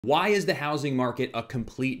Why is the housing market a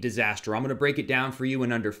complete disaster? I'm going to break it down for you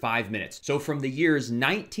in under 5 minutes. So from the years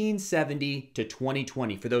 1970 to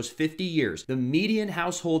 2020, for those 50 years, the median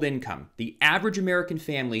household income, the average American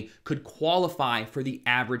family could qualify for the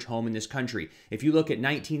average home in this country. If you look at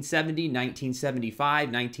 1970, 1975,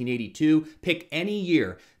 1982, pick any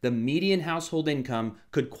year, the median household income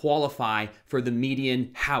could qualify for the median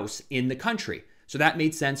house in the country. So that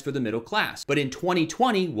made sense for the middle class. But in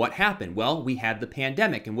 2020, what happened? Well, we had the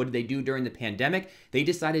pandemic. And what did they do during the pandemic? They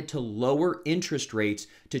decided to lower interest rates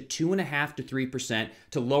to 2.5% to 3%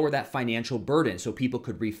 to lower that financial burden so people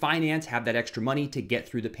could refinance, have that extra money to get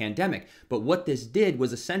through the pandemic. But what this did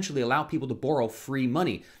was essentially allow people to borrow free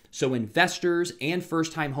money. So investors and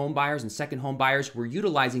first-time home buyers and second home buyers were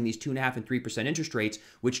utilizing these 2.5% and 3% interest rates,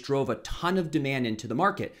 which drove a ton of demand into the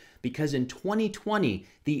market. Because in 2020,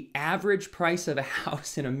 the average price of a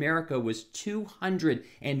house in America was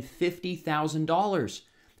 $250,000.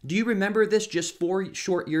 Do you remember this just 4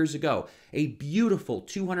 short years ago? A beautiful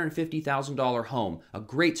 $250,000 home, a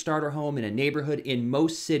great starter home in a neighborhood in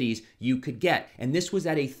most cities you could get. And this was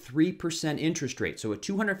at a 3% interest rate. So a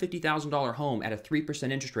 $250,000 home at a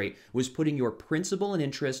 3% interest rate was putting your principal and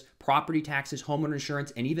interest, property taxes, homeowner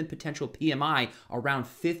insurance, and even potential PMI around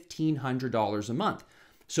 $1,500 a month.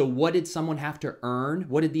 So what did someone have to earn?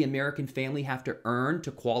 What did the American family have to earn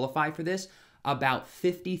to qualify for this? About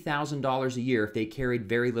 $50,000 a year if they carried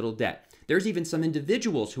very little debt. There's even some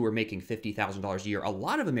individuals who are making $50,000 a year, a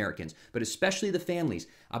lot of Americans, but especially the families.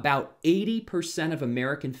 About 80% of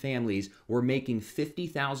American families were making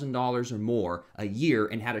 $50,000 or more a year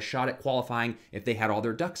and had a shot at qualifying if they had all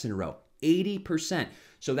their ducks in a row. 80%.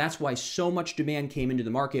 So that's why so much demand came into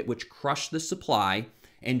the market, which crushed the supply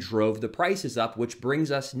and drove the prices up, which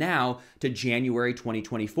brings us now to January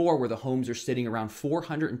 2024, where the homes are sitting around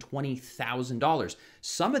 $420,000.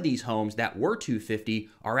 Some of these homes that were $250,000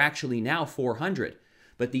 are actually now $400,000.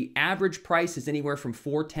 But the average price is anywhere from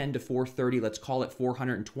 $410,000 to $430,000, let's call it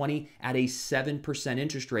 $420,000 at a 7%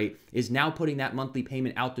 interest rate, is now putting that monthly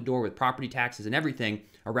payment out the door with property taxes and everything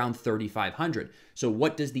around $3,500. So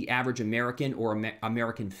what does the average American or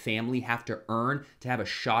American family have to earn to have a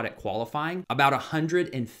shot at qualifying? About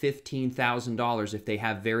 $115,000 if they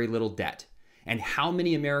have very little debt. And how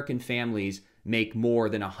many American families make more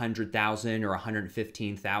than $100,000 or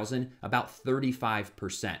 $115,000? About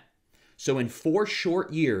 35%. So in 4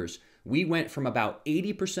 short years, we went from about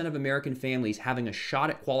 80% of American families having a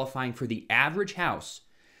shot at qualifying for the average house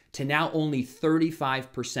to now only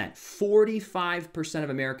 35%. 45%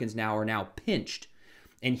 of Americans now are pinched.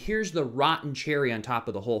 And here's the rotten cherry on top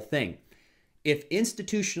of the whole thing. If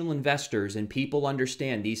institutional investors and people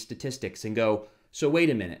understand these statistics and go, so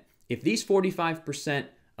wait a minute, if these 45%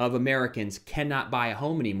 of Americans cannot buy a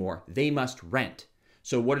home anymore, they must rent.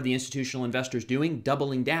 So what are the institutional investors doing?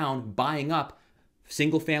 Doubling down, buying up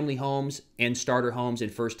single-family homes and starter homes in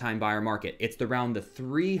first-time buyer market. It's around the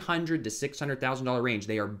 $300,000 to $600,000 range.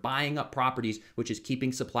 They are buying up properties, which is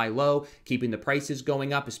keeping supply low, keeping the prices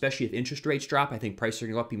going up, especially if interest rates drop. I think prices are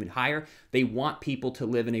going to go up even higher. They want people to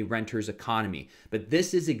live in a renter's economy. But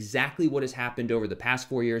this is exactly what has happened over the past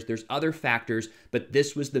 4 years. There's other factors, but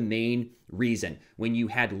this was the main reason. When you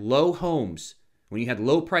had low homes, when you had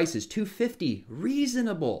low prices, $250,000,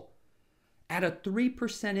 reasonable, at a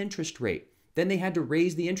 3% interest rate, then they had to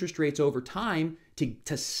raise the interest rates over time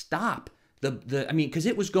to stop because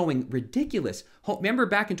it was going ridiculous. Remember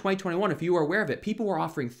back in 2021, if you were aware of it, people were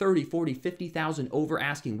offering 30, 40, 50,000 over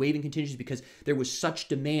asking, waiving contingencies because there was such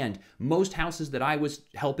demand. Most houses that I was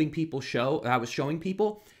helping people showing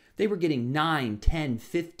people, they were getting 9, 10,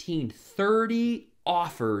 15, 30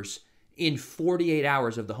 offers in 48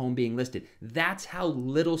 hours of the home being listed. That's how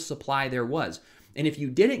little supply there was. And if you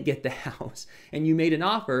didn't get the house and you made an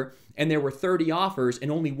offer and there were 30 offers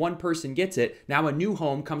and only one person gets it, now a new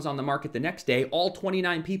home comes on the market the next day, all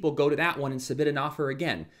 29 people go to that one and submit an offer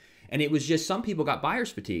again. And it was just, some people got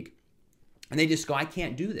buyer's fatigue and they just go, I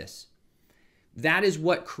can't do this. That is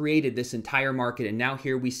what created this entire market, and now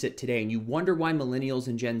here we sit today, and you wonder why millennials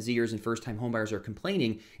and Gen Zers and first-time homebuyers are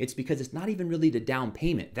complaining. It's because it's not even really the down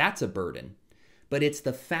payment. That's a burden. But it's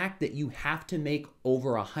the fact that you have to make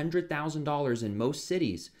over $100,000 in most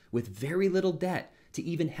cities with very little debt to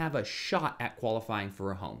even have a shot at qualifying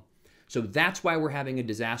for a home. So that's why we're having a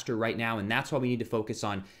disaster right now, and that's why we need to focus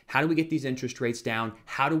on how do we get these interest rates down,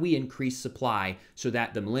 how do we increase supply so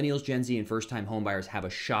that the millennials, Gen Z, and first-time homebuyers have a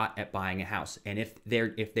shot at buying a house. And if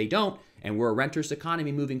they don't, and we're a renter's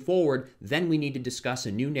economy moving forward, then we need to discuss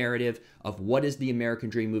a new narrative of what is the American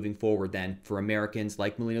dream moving forward then for Americans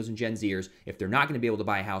like millennials and Gen Zers. If they're not going to be able to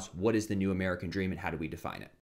buy a house, what is the new American dream and how do we define it?